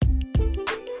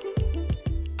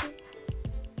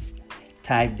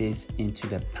Type this into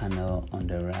the panel on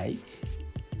the right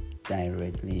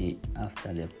directly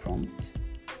after the prompt.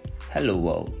 Hello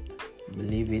world.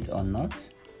 Believe it or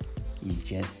not, you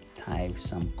just type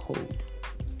some code.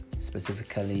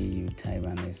 Specifically, you type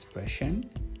an expression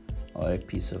or a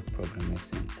piece of programming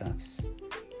syntax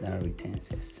that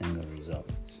returns a single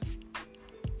result.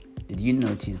 Did you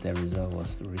notice the result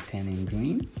was returning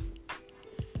green?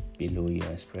 Below your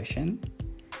expression,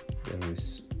 the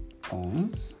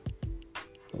response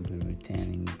will be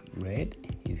returning red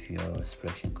if your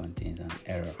expression contains an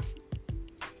error.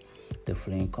 The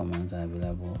following commands are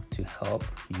available to help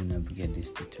you navigate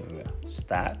this tutorial.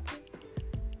 Start,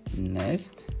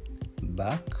 next,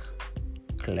 back,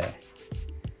 clear.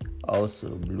 Also,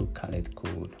 blue colored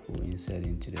code will insert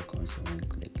into the console and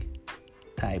click.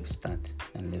 Type start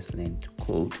and let's learn to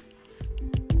code.